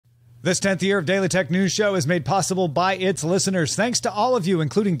This 10th year of Daily Tech News Show is made possible by its listeners. Thanks to all of you,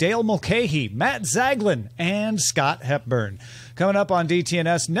 including Dale Mulcahy, Matt Zaglin, and Scott Hepburn. Coming up on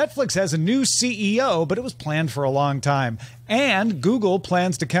DTNS, Netflix has a new CEO, but it was planned for a long time. And Google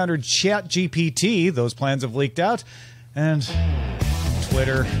plans to counter ChatGPT. Those plans have leaked out. And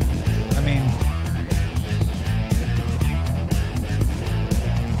Twitter.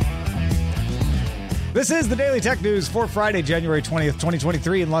 This is the Daily Tech News for Friday, January 20th,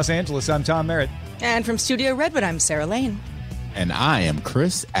 2023 in Los Angeles. I'm Tom Merritt. And from Studio Redwood, I'm Sarah Lane. And I am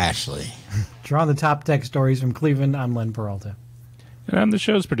Chris Ashley. Drawing the top tech stories from Cleveland, I'm Len Peralta. And I'm the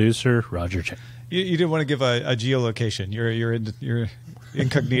show's producer, Roger Chang. You didn't want to give a geolocation. You're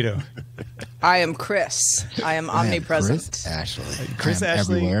incognito. I am Chris. I am omnipresent. Chris Ashley. Chris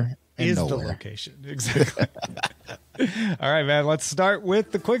Ashley everywhere and is nowhere. the location. Exactly. All right, man. Let's start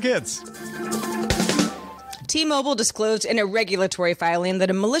with the quick hits. T-Mobile disclosed in a regulatory filing that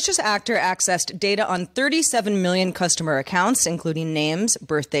a malicious actor accessed data on 37 million customer accounts, including names,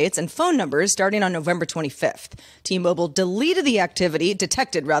 birth dates, and phone numbers, starting on November 25th. T-Mobile detected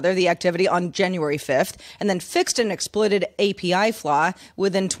the activity on January 5th, and then fixed an exploited API flaw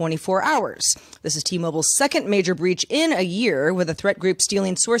within 24 hours. This is T-Mobile's second major breach in a year, with a threat group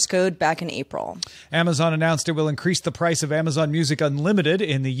stealing source code back in April. Amazon announced it will increase the price of Amazon Music Unlimited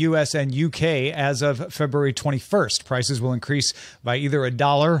in the U.S. and U.K. as of February 21st. Prices will increase by either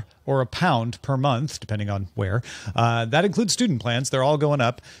 $1 or £1 per month, depending on where. That includes student plans. They're all going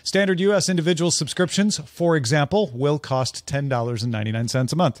up. Standard U.S. individual subscriptions, for example, will cost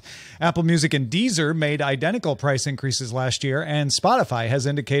 $10.99 a month. Apple Music and Deezer made identical price increases last year, and Spotify has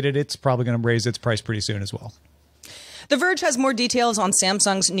indicated it's probably going to raise its price pretty soon as well. The Verge has more details on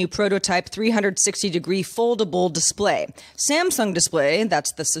Samsung's new prototype 360-degree foldable display. Samsung Display,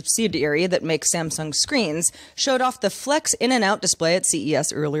 that's the subsidiary that makes Samsung screens, showed off the Flex in and out display at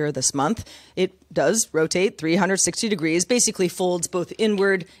CES earlier this month. It does rotate 360 degrees, basically folds both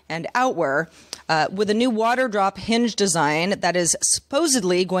inward and outward, with a new water drop hinge design that is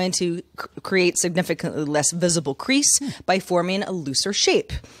supposedly going to create significantly less visible crease by forming a looser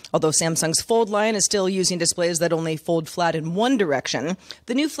shape. Although Samsung's Fold line is still using displays that only fold flat in one direction,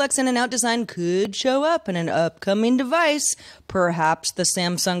 the new Flex in and out design could show up in an upcoming device, perhaps the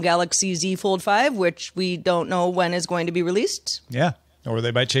Samsung Galaxy Z Fold 5, which we don't know when is going to be released. Yeah, or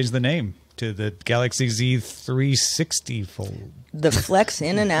they might change the name to the Galaxy Z 360 Fold. The Flex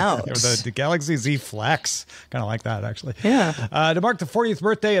in and out. Or the Galaxy Z Flex. Kind of like that, actually. Yeah. To mark the 40th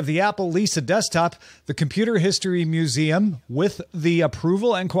birthday of the Apple Lisa desktop, the Computer History Museum, with the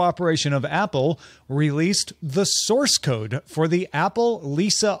approval and cooperation of Apple, released the source code for the Apple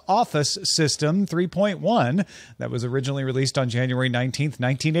Lisa Office System 3.1 that was originally released on January 19th,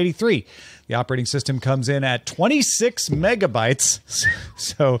 1983. The operating system comes in at 26 megabytes,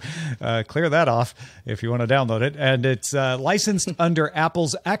 so clear that off if you want to download it. And it's licensed under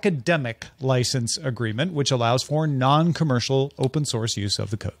Apple's academic license agreement, which allows for non-commercial open source use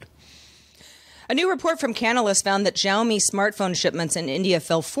of the code. A new report from Canalys found that Xiaomi smartphone shipments in India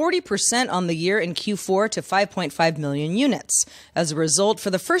fell 40% on the year in Q4 to 5.5 million units. As a result, for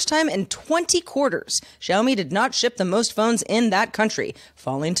the first time in 20 quarters, Xiaomi did not ship the most phones in that country,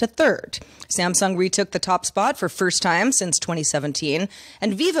 falling to third. Samsung retook the top spot for first time since 2017,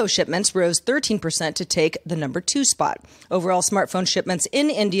 and Vivo shipments rose 13% to take the number 2 spot. Overall smartphone shipments in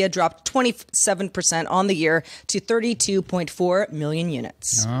India dropped 27% on the year to 32.4 million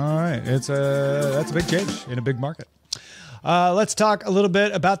units. All right. That's a big change in a big market. Let's talk a little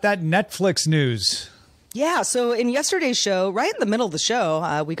bit about that Netflix news. Yeah, so in yesterday's show, right in the middle of the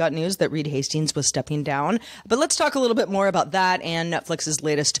show, we got news that Reed Hastings was stepping down. But let's talk a little bit more about that and Netflix's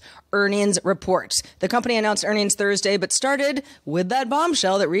latest earnings report. The company announced earnings Thursday, but started with that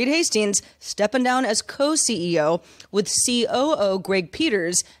bombshell that Reed Hastings stepping down as co-CEO, with COO Greg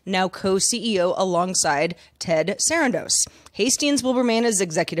Peters now co-CEO alongside Ted Sarandos. Hastings will remain as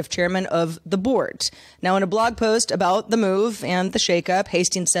executive chairman of the board. Now, in a blog post about the move and the shakeup,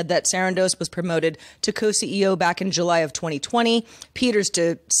 Hastings said that Sarandos was promoted to co-CEO back in July of 2020, Peters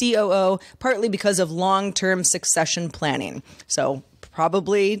to COO, partly because of long-term succession planning. So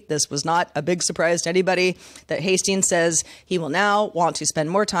probably this was not a big surprise to anybody that Hastings says he will now want to spend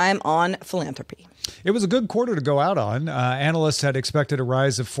more time on philanthropy. It was a good quarter to go out on. Analysts had expected a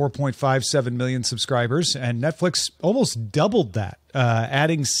rise of 4.57 million subscribers, and Netflix almost doubled that,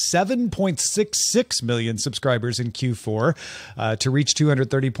 adding 7.66 million subscribers in Q4 to reach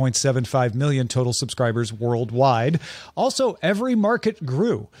 230.75 million total subscribers worldwide. Also, every market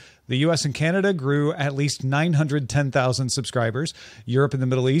grew. The U.S. and Canada grew at least 910,000 subscribers. Europe and the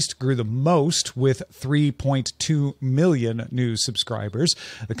Middle East grew the most with 3.2 million new subscribers.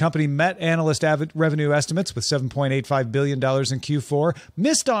 The company met analyst revenue estimates with $7.85 billion in Q4.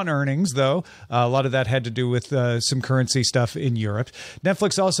 Missed on earnings, though. A lot of that had to do with some currency stuff in Europe.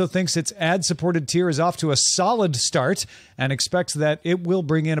 Netflix also thinks its ad-supported tier is off to a solid start and expects that it will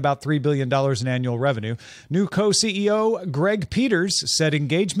bring in about $3 billion in annual revenue. New co-CEO Greg Peters said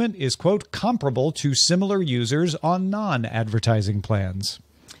engagement is, quote, comparable to similar users on non-advertising plans.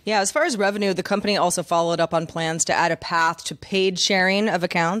 Yeah, as far as revenue, the company also followed up on plans to add a path to paid sharing of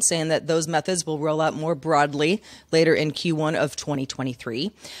accounts, saying that those methods will roll out more broadly later in Q1 of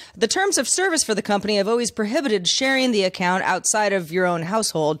 2023. The terms of service for the company have always prohibited sharing the account outside of your own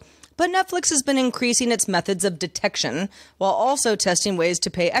household, but Netflix has been increasing its methods of detection while also testing ways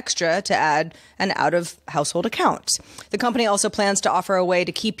to pay extra to add an out-of-household account. The company also plans to offer a way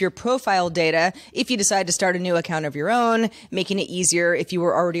to keep your profile data if you decide to start a new account of your own, making it easier if you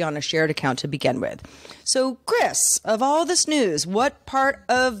were already on a shared account to begin with. So, Chris, of all this news, what part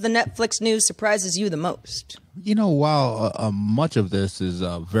of the Netflix news surprises you the most? You know, while much of this is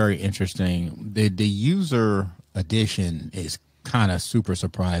very interesting, the user addition is kind of super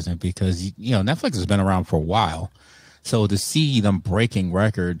surprising because, you know, Netflix has been around for a while. So to see them breaking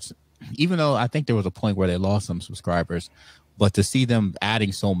records, even though I think there was a point where they lost some subscribers, but to see them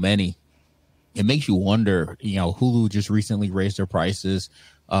adding so many, it makes you wonder, you know, Hulu just recently raised their prices.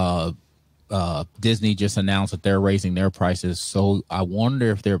 Disney just announced that they're raising their prices. So I wonder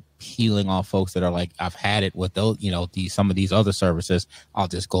if they're peeling off folks that are like, I've had it with those, you know, some of these other services. I'll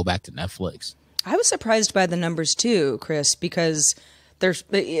just go back to Netflix. I was surprised by the numbers too, Chris, because there's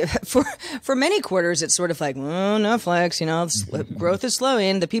for many quarters it's sort of like, oh, Netflix, you know, growth is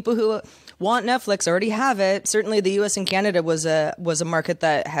slowing. The people who want Netflix already have it. Certainly, the U.S. and Canada was a market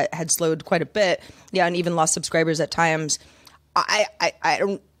that had slowed quite a bit, yeah, and even lost subscribers at times. I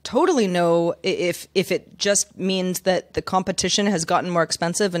don't totally know if it just means that the competition has gotten more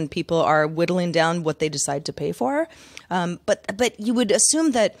expensive and people are whittling down what they decide to pay for. But you would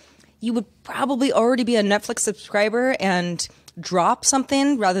assume that you would probably already be a Netflix subscriber and drop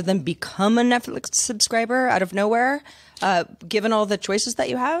something rather than become a Netflix subscriber out of nowhere, given all the choices that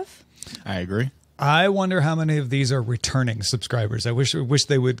you have. I agree. I wonder how many of these are returning subscribers. I wish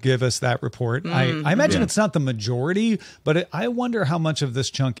they would give us that report. I imagine it's not the majority, but I wonder how much of this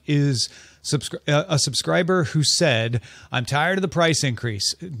chunk is a subscriber who said, I'm tired of the price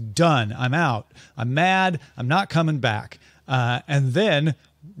increase. Done. I'm out. I'm mad. I'm not coming back. And then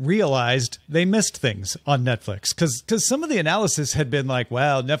realized they missed things on Netflix because some of the analysis had been like,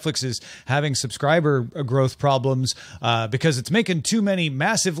 well, Netflix is having subscriber growth problems because it's making too many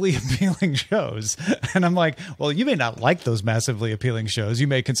massively appealing shows. And I'm like, well, you may not like those massively appealing shows. You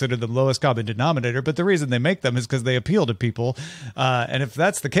may consider them lowest common denominator, but the reason they make them is because they appeal to people. And if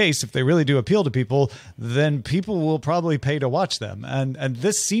that's the case, if they really do appeal to people, then people will probably pay to watch them. And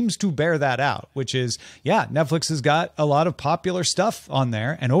this seems to bear that out, which is, yeah, Netflix has got a lot of popular stuff on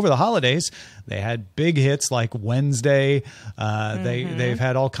there. And over the holidays, they had big hits like Wednesday. They've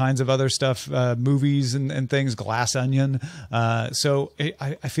had all kinds of other stuff, movies and things, Glass Onion. So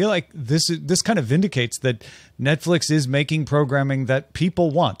I feel like this kind of vindicates that Netflix is making programming that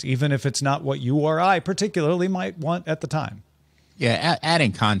people want, even if it's not what you or I particularly might want at the time. Yeah,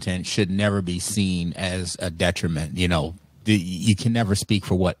 adding content should never be seen as a detriment. You know, you can never speak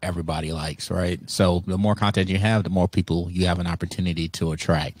for what everybody likes, right? So the more content you have, the more people you have an opportunity to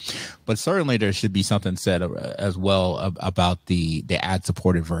attract. But certainly there should be something said as well about the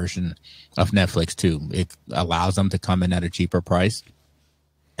ad-supported version of Netflix too. It allows them to come in at a cheaper price.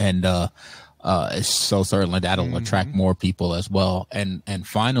 And so certainly that'll attract more people as well. And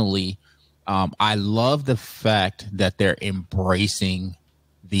finally, I love the fact that they're embracing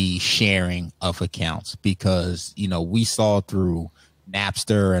the sharing of accounts because, you know, we saw through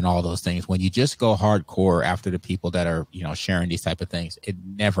Napster and all those things, when you just go hardcore after the people that are, you know, sharing these type of things, it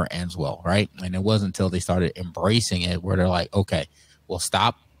never ends well, right? And it wasn't until they started embracing it where they're like, okay, we'll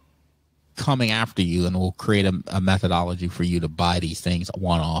stop coming after you and we'll create a methodology for you to buy these things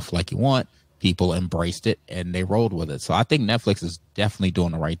one-off like you want. People embraced it and they rolled with it. So I think Netflix is definitely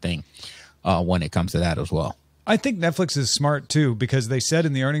doing the right thing when it comes to that as well. I think Netflix is smart, too, because they said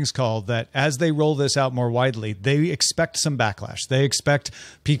in the earnings call that as they roll this out more widely, they expect some backlash. They expect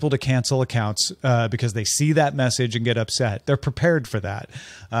people to cancel accounts because they see that message and get upset. They're prepared for that.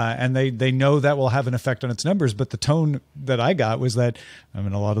 And they know that will have an effect on its numbers. But the tone that I got was that, I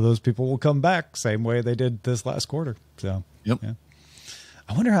mean, a lot of those people will come back same way they did this last quarter. So, yep. Yeah.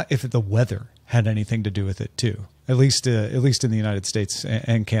 I wonder if the weather had anything to do with it too. At least in the United States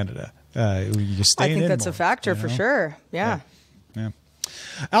and Canada. You I think that's a factor for sure. Yeah.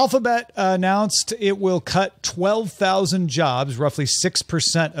 Alphabet announced it will cut 12,000 jobs, roughly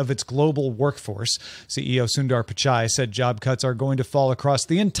 6% of its global workforce. CEO Sundar Pichai said job cuts are going to fall across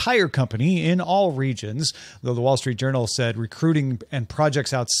the entire company in all regions, though the Wall Street Journal said recruiting and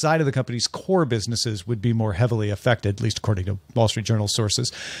projects outside of the company's core businesses would be more heavily affected, at least according to Wall Street Journal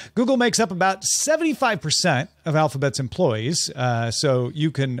sources. Google makes up about 75% of Alphabet's employees, so you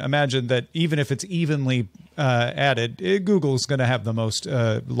can imagine that even if it's evenly added, Google's going to have the most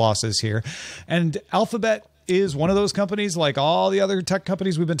losses here. And Alphabet is one of those companies, like all the other tech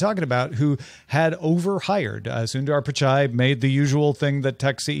companies we've been talking about, who had overhired. Sundar Pichai made the usual thing that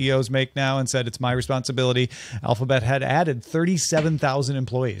tech CEOs make now and said, it's my responsibility. Alphabet had added 37,000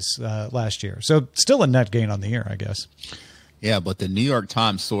 employees last year. So still a net gain on the year, I guess. Yeah, but the New York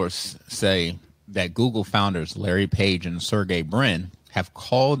Times source say that Google founders Larry Page and Sergey Brin have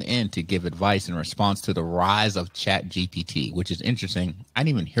called in to give advice in response to the rise of ChatGPT, which is interesting. I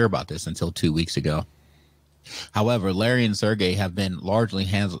didn't even hear about this until 2 weeks ago. However, Larry and Sergey have been largely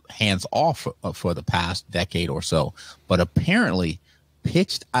hands off for the past decade or so, but apparently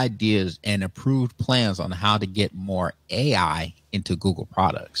pitched ideas and approved plans on how to get more AI into Google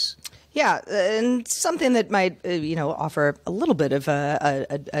products. Yeah, and something that might, offer a little bit of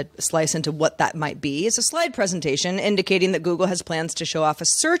a slice into what that might be is a slide presentation indicating that Google has plans to show off a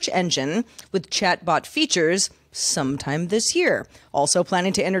search engine with chatbot features sometime this year. Also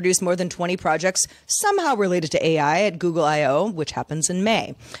planning to introduce more than 20 projects somehow related to AI at Google I/O, which happens in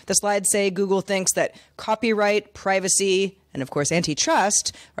May. The slides say Google thinks that copyright, privacy, and of course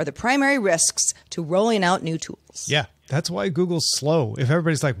antitrust are the primary risks to rolling out new tools. Yeah. That's why Google's slow. If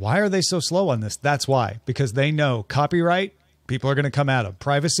everybody's like, why are they so slow on this? That's why. Because they know copyright, people are going to come at them.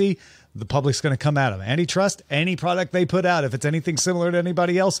 Privacy, the public's going to come at them. Antitrust, any product they put out, if it's anything similar to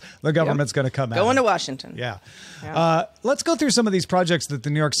anybody else, the government's going to come at them. Going to Washington. Yeah. Let's go through some of these projects that the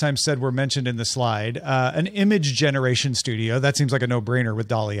New York Times said were mentioned in the slide. An image generation studio. That seems like a no-brainer with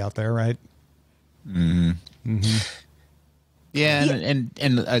Dolly out there, right? Mm-hmm. Mm-hmm. Yeah, and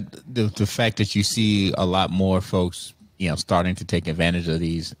the fact that you see a lot more folks, starting to take advantage of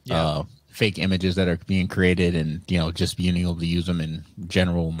these fake images that are being created and, just being able to use them in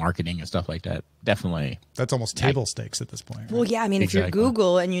general marketing and stuff like that. Definitely. That's almost table stakes at this point. Right? Well, yeah. I mean, exactly. If you're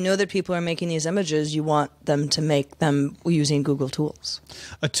Google and you know that people are making these images, you want them to make them using Google tools.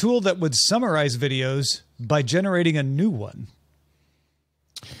 A tool that would summarize videos by generating a new one.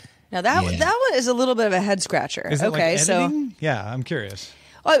 Now, that one is a little bit of a head scratcher. Is it like editing? Yeah, I'm curious.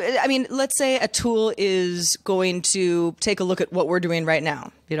 I mean, let's say a tool is going to take a look at what we're doing right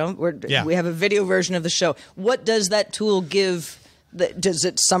now. We have a video version of the show. What does that tool give? Does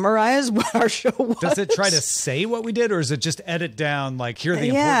it summarize what our show was? Does it try to say what we did, or is it just edit down, like, here are the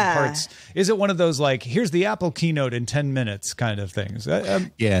important parts? Is it one of those, like, here's the Apple keynote in 10 minutes kind of things?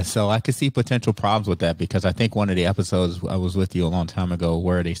 Yeah, so I could see potential problems with that, because I think one of the episodes I was with you a long time ago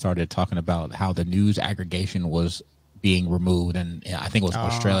where they started talking about how the news aggregation was being removed, and I think it was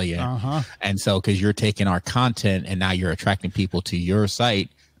Australia. And so, because you're taking our content and now you're attracting people to your site,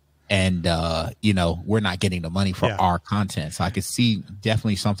 and we're not getting the money for our content. So I could see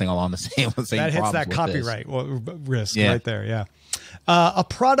definitely something along the same that hits that copyright risk right there. Yeah. A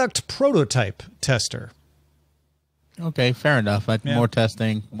product prototype tester. Okay, fair enough. More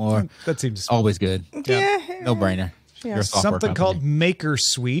testing, more. That seems always good. Yeah. No brainer. Yeah. Something called Maker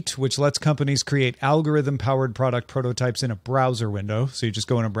Suite, which lets companies create algorithm-powered product prototypes in a browser window. So you just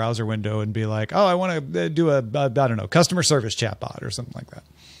go in a browser window and be like, oh, I want to do a customer service chatbot or something like that.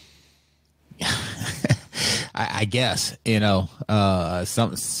 I guess,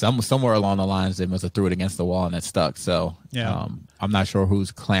 somewhere along the lines they must have threw it against the wall and it stuck. So I'm not sure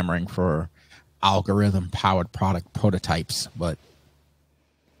who's clamoring for algorithm-powered product prototypes, but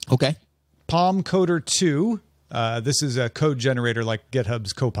okay. Palm Coder 2. This is a code generator like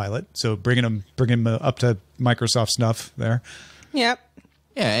GitHub's Copilot. So bringing them up to Microsoft snuff there. Yep.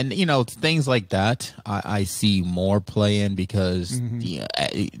 Yeah, and things like that I see more play in, because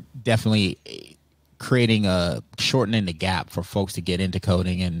definitely shortening the gap for folks to get into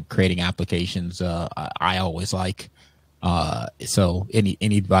coding and creating applications. I always like. So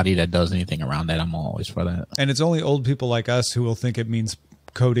anybody that does anything around that, I'm always for that. And it's only old people like us who will think it means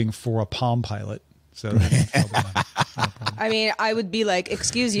coding for a Palm Pilot. So I mean, I would be like,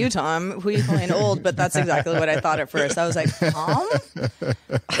 excuse you, Tom, who are you calling old? But that's exactly what I thought at first. I was like, Tom?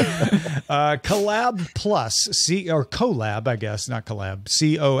 Collab Plus, or Colab, I guess, not Collab,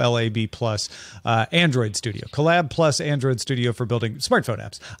 COLAB Plus, Android Studio. Collab Plus Android Studio for building smartphone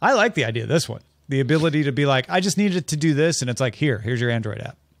apps. I like the idea of this one. The ability to be like, I just needed to do this, and it's like, here's your Android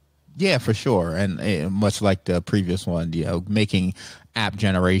app. Yeah, for sure. And much like the previous one, making app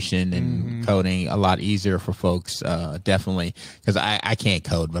generation and coding a lot easier for folks. Definitely, because I can't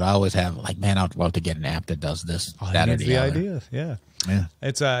code, but I always have like, man, I'd love to get an app that does this. That's the idea. Yeah.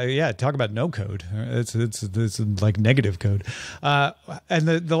 It's talk about no code. It's like negative code. And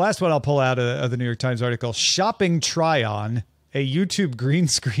the last one I'll pull out of the New York Times article: shopping try-on, a YouTube green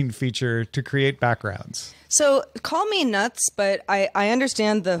screen feature to create backgrounds. So call me nuts, but I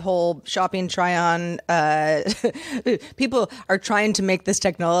understand the whole shopping try-on. People are trying to make this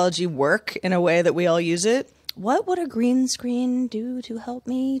technology work in a way that we all use it. What would a green screen do to help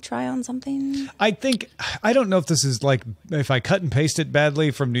me try on something? I don't know if this is like, if I cut and paste it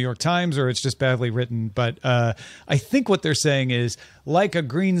badly from New York Times or it's just badly written, but I think what they're saying is, like a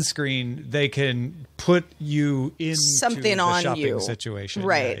green screen, they can put you into something the on shopping you situation.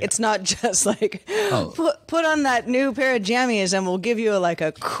 Right. Yeah. It's not just like, put on that new pair of jammies and we'll give you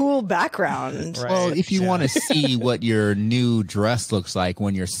a cool background. Right. Well, if you want to see what your new dress looks like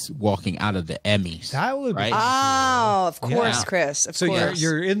when you're walking out of the Emmys, That would be Oh, of course, Yeah. Chris. Of So course.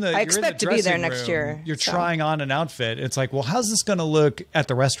 you're in the. I expect to be there next room, year. You're so. trying on an outfit. It's like, well, how's this going to look at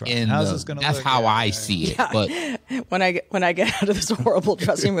the restaurant? How's this going to look? That's how I see it. Yeah. But when I get out of this horrible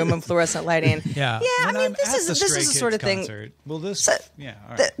dressing room and fluorescent lighting. Yeah. I mean, this is the sort of thing. Well, this. So, yeah. All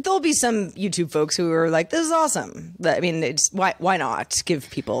right. There'll be some YouTube folks who are like, "This is awesome." I mean, it's why not give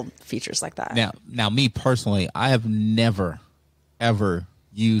people features like that? now, me personally, I have never, ever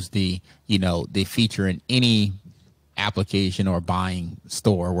used the feature in any application or buying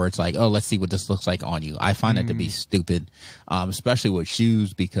store where it's like, oh, let's see what this looks like on you. I find it to be stupid, especially with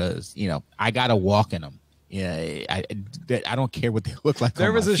shoes, because I gotta walk in them. Yeah, I don't care what they look like.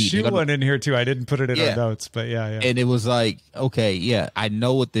 There was a shoe one in here too. I didn't put it in our Yeah. notes, but yeah. And it was like, okay, yeah, I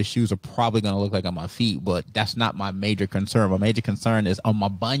know what the shoes are probably going to look like on my feet, but that's not my major concern. My major concern is, my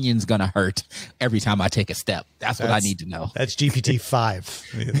bunion's going to hurt every time I take a step. That's what I need to know. That's GPT-5.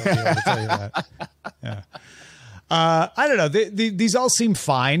 I'll be able to tell you that. Yeah. I don't know. These all seem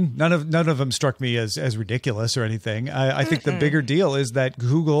fine. None of them struck me as ridiculous or anything. I think the bigger deal is that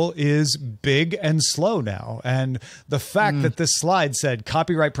Google is big and slow now. And the fact that this slide said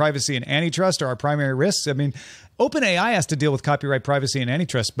copyright, privacy, and antitrust are our primary risks. I mean, OpenAI has to deal with copyright, privacy, and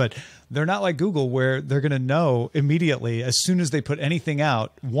antitrust, but they're not like Google, where they're going to know immediately as soon as they put anything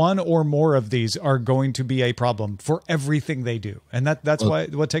out, one or more of these are going to be a problem for everything they do. And that's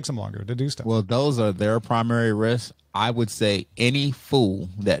what takes them longer to do stuff. Well, those are their primary risks. I would say any fool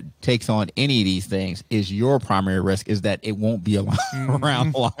that takes on any of these things is your primary risk, is that it won't be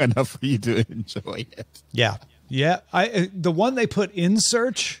around long enough for you to enjoy it. Yeah. Yeah. The one they put in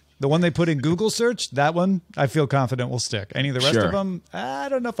search, the one they put in Google search, that one I feel confident will stick. Any of the rest of them, I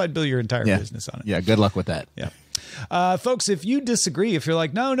don't know if I'd build your entire business on it. Yeah, good luck with that. Yeah. Folks, if you disagree, if you're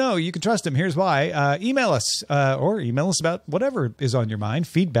like, no, you can trust him, here's why, email us or email us about whatever is on your mind.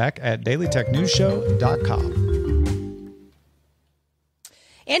 feedback@dailytechnewsshow.com.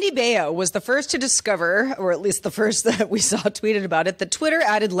 Andy Baio was the first to discover, or at least the first that we saw tweeted about it, that Twitter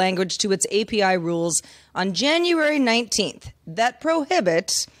added language to its API rules on January 19th that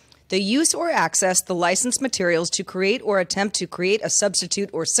prohibit the use or access the licensed materials to create or attempt to create a substitute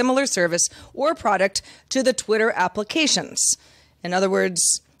or similar service or product to the Twitter applications. In other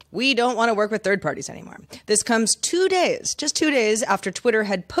words, we don't want to work with third parties anymore. This comes just 2 days after Twitter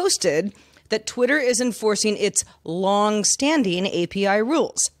had posted that Twitter is enforcing its long-standing API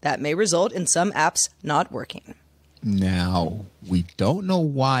rules that may result in some apps not working. Now, we don't know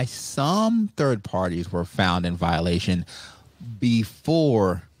why some third parties were found in violation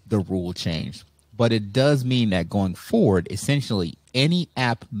before the rule changed, but it does mean that going forward, essentially any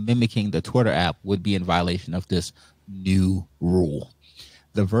app mimicking the Twitter app would be in violation of this new rule.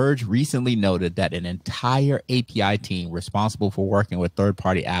 The Verge recently noted that an entire API team responsible for working with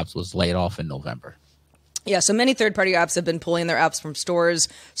third-party apps was laid off in November. Yeah, so many third-party apps have been pulling their apps from stores,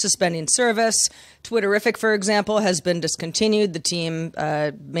 suspending service. Twitterific, for example, has been discontinued. The team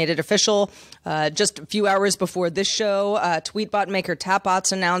made it official just a few hours before this show. Tweetbot maker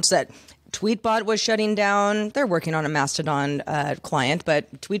Tapbots announced that Tweetbot was shutting down. They're working on a Mastodon client,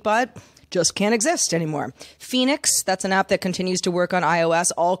 but Tweetbot just can't exist anymore. Phoenix, that's an app that continues to work on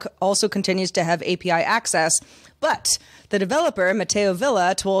iOS, also continues to have API access. But the developer, Matteo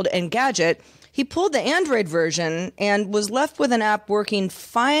Villa, told Engadget he pulled the Android version and was left with an app working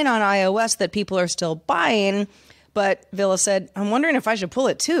fine on iOS that people are still buying. But Villa said, I'm wondering if I should pull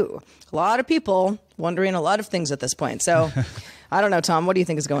it too. A lot of people wondering a lot of things at this point. So I don't know, Tom, what do you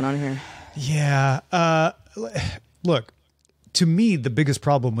think is going on here? Yeah. Look, to me, the biggest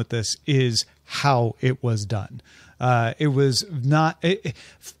problem with this is how it was done. It was not.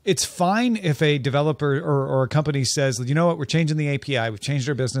 It's fine if a developer or a company says, you know what, we're changing the API, we've changed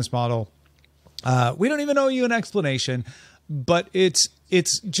our business model. We don't even owe you an explanation, but it's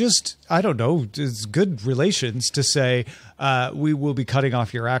just, I don't know, it's good relations to say we will be cutting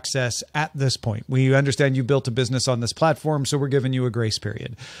off your access at this point. We understand you built a business on this platform, so we're giving you a grace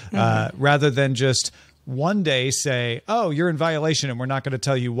period, rather than just one day say, oh, you're in violation and we're not going to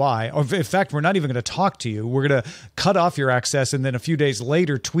tell you why. Or in fact, we're not even going to talk to you. We're going to cut off your access and then a few days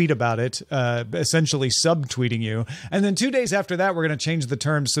later tweet about it, essentially subtweeting you. And then 2 days after that, we're going to change the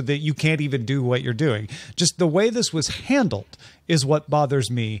terms so that you can't even do what you're doing. Just the way this was handled is what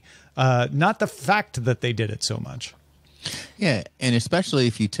bothers me, not the fact that they did it so much. Yeah, and especially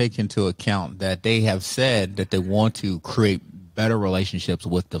if you take into account that they have said that they want to create better relationships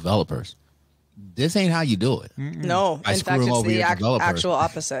with developers. This ain't how you do it. No, in fact, it's the actual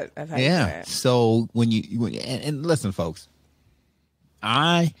opposite of how you do it. So and listen, folks,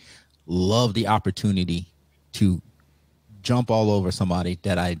 I love the opportunity to jump all over somebody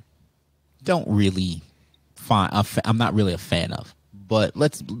that I don't really I'm not really a fan of. But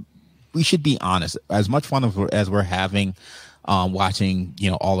we should be honest. As much fun as we're having watching,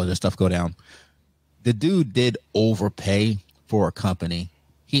 all of this stuff go down, the dude did overpay for a company.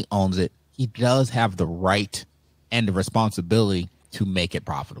 He owns it. He does have the right and the responsibility to make it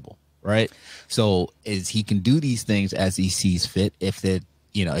profitable, right? So he can do these things as he sees fit. If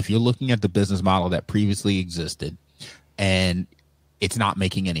you're looking at the business model that previously existed and it's not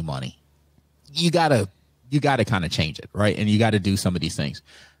making any money, you gotta kind of change it, right? And you got to do some of these things.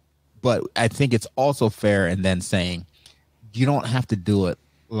 But I think it's also fair in then saying you don't have to do it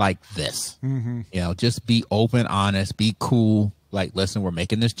like this. Just be open, honest, be cool. Like, listen, we're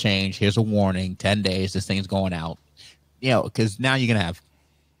making this change. Here's a warning. 10 days, this thing's going out. Because now you're going to have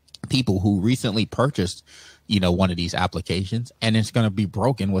people who recently purchased, one of these applications, and it's going to be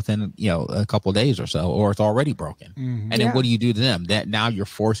broken within, a couple of days or so, or it's already broken. And then what do you do to them? That now you're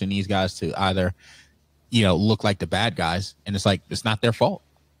forcing these guys to either, look like the bad guys, and it's like, it's not their fault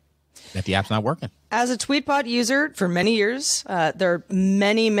that the app's not working. As a TweetBot user for many years, there are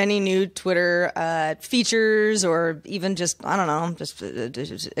many, many new Twitter features or even just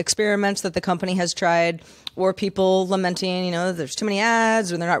experiments that the company has tried, or people lamenting, there's too many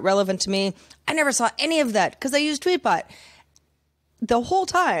ads or they're not relevant to me. I never saw any of that because I use TweetBot. The whole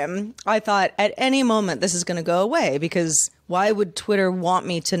time I thought at any moment this is going to go away, because why would Twitter want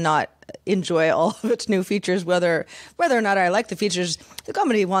me to not enjoy all of its new features, whether or not I like the features? The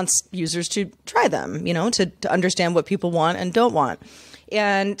company wants users to try them, to understand what people want and don't want.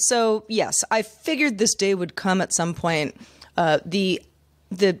 And so, yes, I figured this day would come at some point. The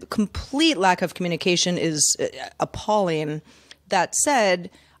complete lack of communication is appalling. That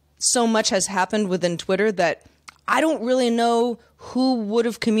said, so much has happened within Twitter that I don't really know who would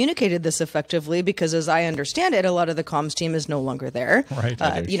have communicated this effectively, because as I understand it, a lot of the comms team is no longer there. Right.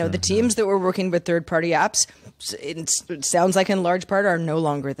 The teams that were working with third-party apps, it sounds like in large part, are no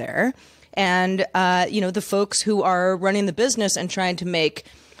longer there. And, the folks who are running the business and trying to make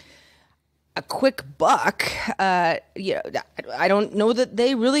a quick buck, I don't know that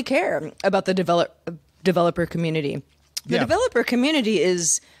they really care about the developer community. The developer community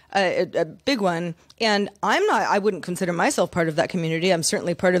is a big one, and I wouldn't consider myself part of that community. I'm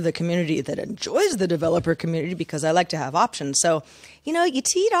certainly part of the community that enjoys the developer community because I like to have options. So, you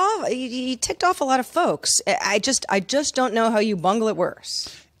ticked off a lot of folks. I just don't know how you bungle it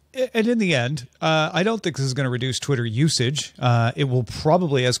worse. And in the end, I don't think this is going to reduce Twitter usage. It will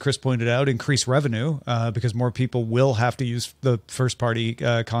probably, as Chris pointed out, increase revenue because more people will have to use the first-party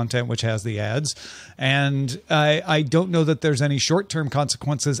content, which has the ads. And I don't know that there's any short-term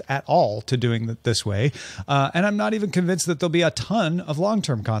consequences at all to doing it this way. And I'm not even convinced that there'll be a ton of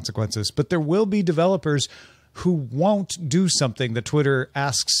long-term consequences. But there will be developers who won't do something that Twitter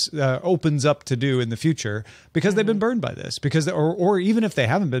opens up to do in the future because they've been burned by this, or even if they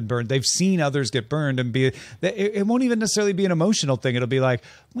haven't been burned, they've seen others get burned, and it won't even necessarily be an emotional thing. It'll be like,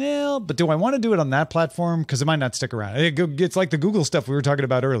 well, but do I want to do it on that platform? Because it might not stick around. It's like the Google stuff we were talking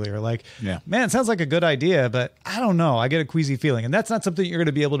about earlier. Like, man, it sounds like a good idea, but I don't know. I get a queasy feeling, and that's not something you're going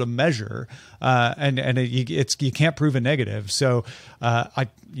to be able to measure, you can't prove a negative. So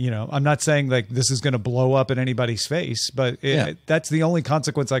I'm not saying like this is going to blow up in anybody's face, but that's the only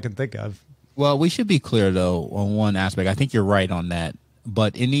consequence I can think of. Well, we should be clear, though, on one aspect. I think you're right on that.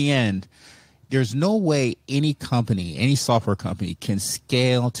 But in the end, there's no way any company, any software company can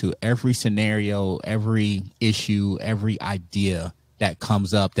scale to every scenario, every issue, every idea that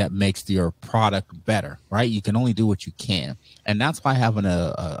comes up that makes your product better, right? You can only do what you can. And that's why having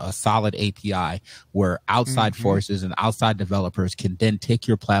a solid API where outside forces and outside developers can then take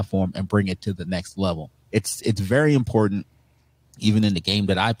your platform and bring it to the next level. It's very important. Even in the game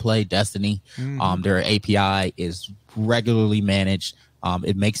that I play, Destiny, their API is regularly managed.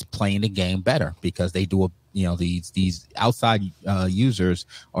 It makes playing the game better because they do these outside users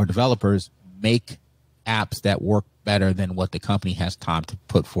or developers make apps that work better than what the company has time to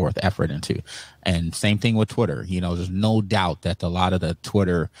put forth effort into. And same thing with Twitter. There's no doubt that a lot of the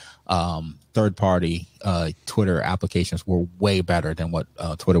Twitter third-party Twitter applications were way better than what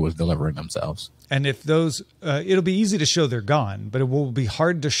Twitter was delivering themselves. And if those, it'll be easy to show they're gone, but it will be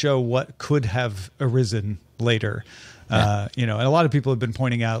hard to show what could have arisen later. And a lot of people have been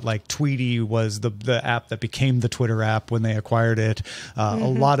pointing out like Tweety was the app that became the Twitter app when they acquired it. A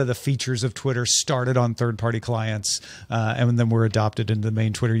lot of the features of Twitter started on third-party clients and then were adopted into the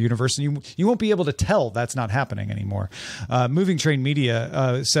main Twitter universe. And you won't be able to tell that's not happening anymore. Moving Train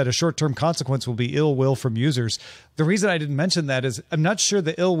Media said a short-term consequence will be ill will from users. The reason I didn't mention that is I'm not sure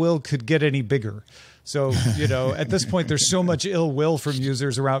the ill will could get any bigger. So, at this point, there's so much ill will from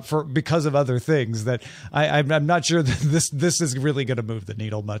users around because of other things that I'm not sure that this is really going to move the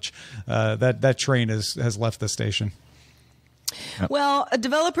needle much. That train has left the station. Well,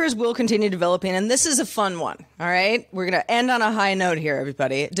 developers will continue developing, and this is a fun one. All right, we're going to end on a high note here,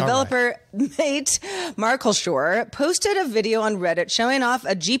 everybody. Developer mate Markleshore posted a video on Reddit showing off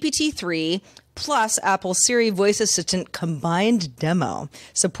a GPT-3 plus Apple Siri voice assistant combined demo,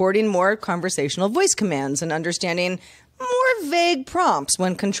 supporting more conversational voice commands and understanding more vague prompts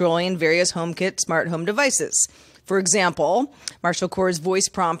when controlling various HomeKit smart home devices. For example, Marshall Core's voice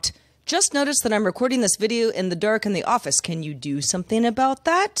prompt, "Just noticed that I'm recording this video in the dark in the office. Can you do something about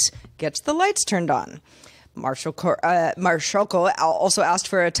that?" Gets the lights turned on. Marshall Core also asked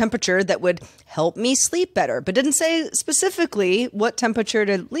for a temperature that would help me sleep better, but didn't say specifically what temperature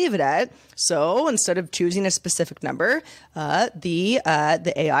to leave it at. So instead of choosing a specific number, the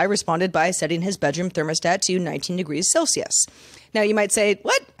AI responded by setting his bedroom thermostat to 19 degrees Celsius. Now you might say,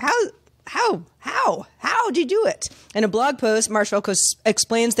 what? How'd you do it? In a blog post, Marshall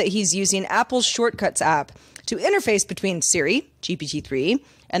explains that he's using Apple's Shortcuts app to interface between Siri, GPT-3,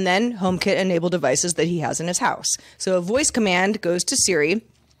 and then HomeKit-enabled devices that he has in his house. So a voice command goes to Siri.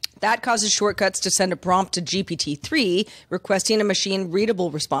 That causes Shortcuts to send a prompt to GPT-3 requesting a machine-readable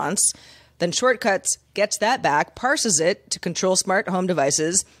response. Then Shortcuts gets that back, parses it to control smart home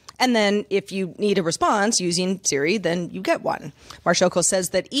devices, and then if you need a response using Siri, then you get one. Marshoko says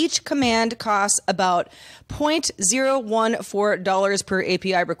that each command costs about $0.014 per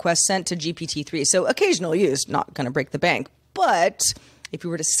API request sent to GPT-3. So occasional use, not going to break the bank. But if you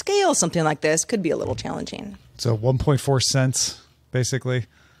were to scale something like this, could be a little challenging. So 1.4 cents, basically.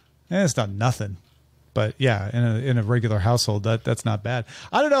 It's not nothing. But yeah, in a regular household, that's not bad.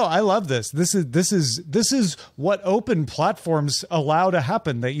 I don't know. I love this. This is what open platforms allow to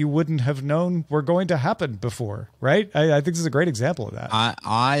happen that you wouldn't have known were going to happen before, right? I think this is a great example of that.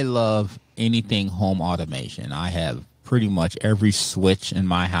 I love anything home automation. I have pretty much every switch in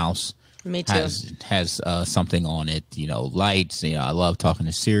my house. Me too. Has something on it. Lights. I love talking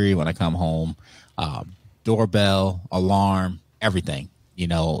to Siri when I come home. Doorbell, alarm, everything.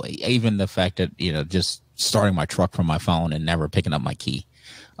 Even the fact that, just starting my truck from my phone and never picking up my key.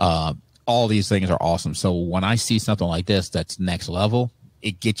 All these things are awesome. So when I see something like this, that's next level,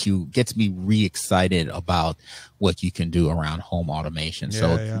 it gets me re-excited about what you can do around home automation.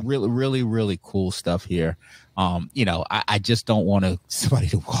 Really, really, really cool stuff here. I just don't want somebody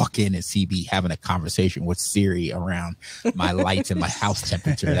to walk in and see me having a conversation with Siri around my lights and my house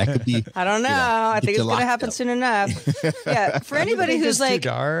temperature. That could be. I don't know. I think it's going to happen soon enough. Yeah. For anybody who's like too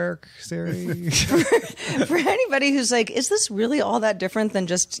dark, Siri. for anybody who's like, is this really all that different than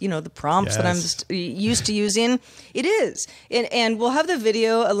just the prompts that I'm just used to using? It is, and we'll have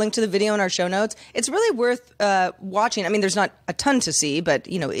a link to the video in our show notes. It's really worth watching. I mean, there's not a ton to see, but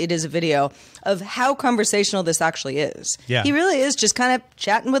it is a video of how conversational this actually is. Yeah. He really is just kind of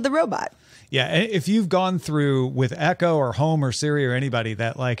chatting with the robot. Yeah, if you've gone through with Echo or Home or Siri or anybody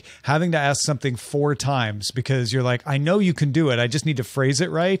that like having to ask something 4 times because you're like, I know you can do it, I just need to phrase it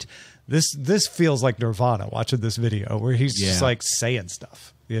right. This feels like Nirvana watching this video where he's just like saying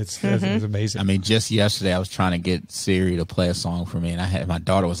stuff. It's amazing. I mean, just yesterday I was trying to get Siri to play a song for me, and my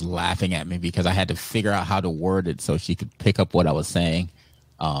daughter was laughing at me because I had to figure out how to word it so she could pick up what I was saying.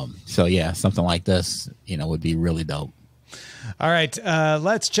 So yeah, something like this, would be really dope. All right,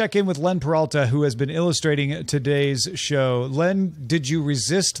 let's check in with Len Peralta, who has been illustrating today's show. Len, did you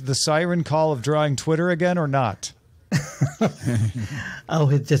resist the siren call of drawing Twitter again or not? Oh,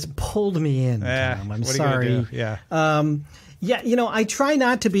 it just pulled me in, Tom. I'm sorry. Yeah. I try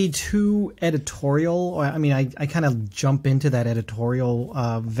not to be too editorial. I mean, I kind of jump into that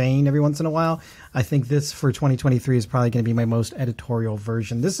editorial vein every once in a while. I think this for 2023 is probably going to be my most editorial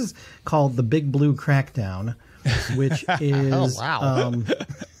version. This is called The Big Blue Crackdown, which is... Oh, wow.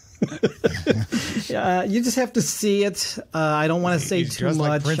 You just have to see it. I don't want to say too much.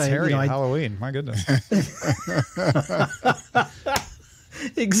 Like Prince Harry at Halloween. My goodness.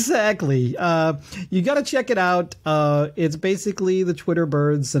 Exactly. You got to check it out. It's basically the Twitter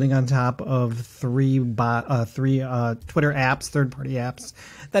birds sitting on top of three Twitter apps, third-party apps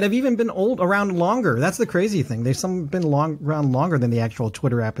that have even been around longer. That's the crazy thing. They've some been around longer than the actual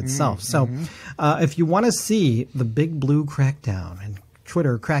Twitter app itself. So if you want to see the Big Blue Crackdown and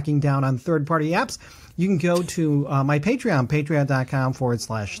Twitter cracking down on third-party apps, you can go to my Patreon,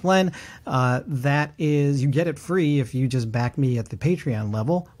 patreon.com/Len. That is, you get it free if you just back me at the Patreon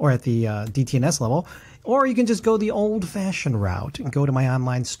level or at the DTNS level. Or you can just go the old-fashioned route and go to my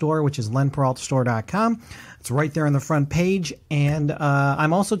online store, which is lenperaltastore.com. It's right there on the front page. And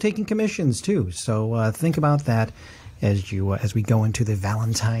I'm also taking commissions, too. So think about that as we go into the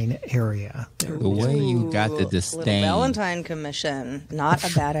Valentine area. The way you got the disdain. Valentine commission. Not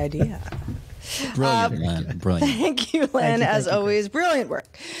a bad idea. Brilliant, Len. Brilliant. Thank you, Len. As always, brilliant work.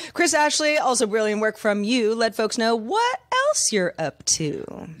 Chris Ashley, also brilliant work from you. Let folks know what else you're up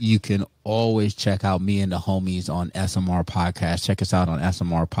to. You can always check out me and the homies on SMR Podcast. Check us out on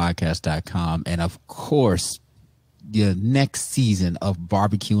smrpodcast.com. And of course, the next season of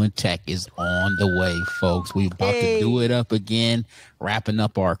Barbecue and Tech is on the way, folks. We're about to do it up again, wrapping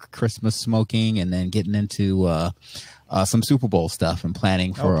up our Christmas smoking and then getting into some Super Bowl stuff and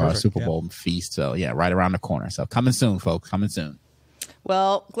planning for our Super Bowl feast. So, yeah, right around the corner. So coming soon, folks. Coming soon.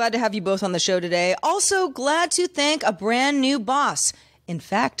 Well, glad to have you both on the show today. Also glad to thank a brand new boss. In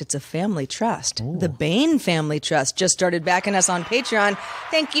fact, it's a family trust. Ooh. The Bain Family Trust just started backing us on Patreon.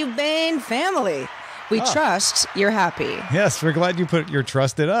 Thank you, Bain family. We trust you're happy. Yes, we're glad you put your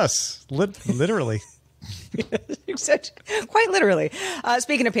trust in us. Literally. Quite literally.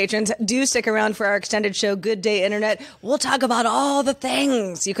 Speaking of patrons, do stick around for our extended show, Good Day Internet. We'll talk about all the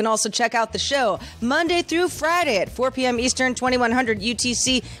things. You can also check out the show Monday through Friday at 4 p.m. Eastern, 2100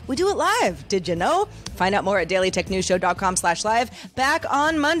 UTC. We do it live. Did you know? Find out more at dailytechnewsshow.com/live. Back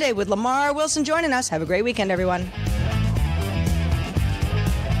on Monday with Lamar Wilson joining us. Have a great weekend, everyone.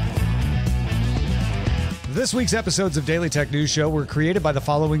 This week's episodes of Daily Tech News Show were created by the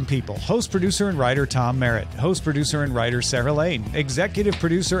following people. Host, producer, and writer Tom Merritt. Host, producer, and writer Sarah Lane. Executive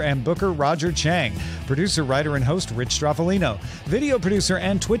producer and booker Roger Chang. Producer, writer, and host Rich Straffolino. Video producer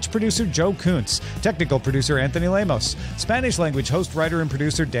and Twitch producer Joe Kuntz. Technical producer Anthony Lemos. Spanish language host, writer, and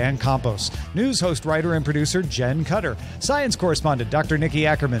producer Dan Campos. News host, writer, and producer Jen Cutter. Science correspondent Dr. Nikki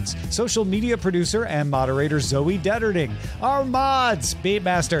Ackermans. Social media producer and moderator Zoe Detterding. Our mods,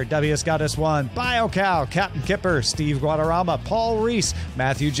 Beatmaster, W. Scottus One, BioCow, Captain Kipper, Steve Guadarrama, Paul Reese,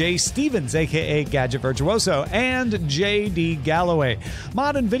 Matthew J. Stevens, a.k.a. Gadget Virtuoso, and J.D. Galloway.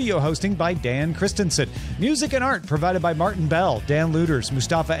 Mod and video hosting by Dan Christensen. Music and art provided by Martin Bell, Dan Luders,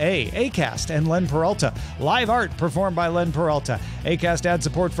 Mustafa A., Acast, and Len Peralta. Live art performed by Len Peralta. Acast ad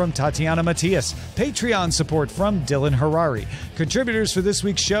support from Tatiana Matias. Patreon support from Dylan Harari. Contributors for this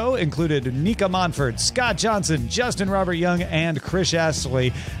week's show included Nika Monford, Scott Johnson, Justin Robert Young, and Chris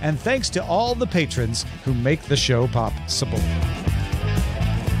Ashley. And thanks to all the patrons who make the show possible.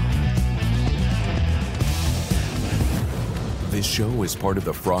 This show is part of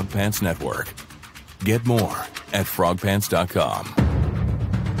the Frog Pants Network. Get more at frogpants.com.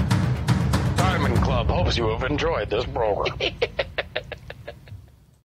 Diamond Club hopes you have enjoyed this program.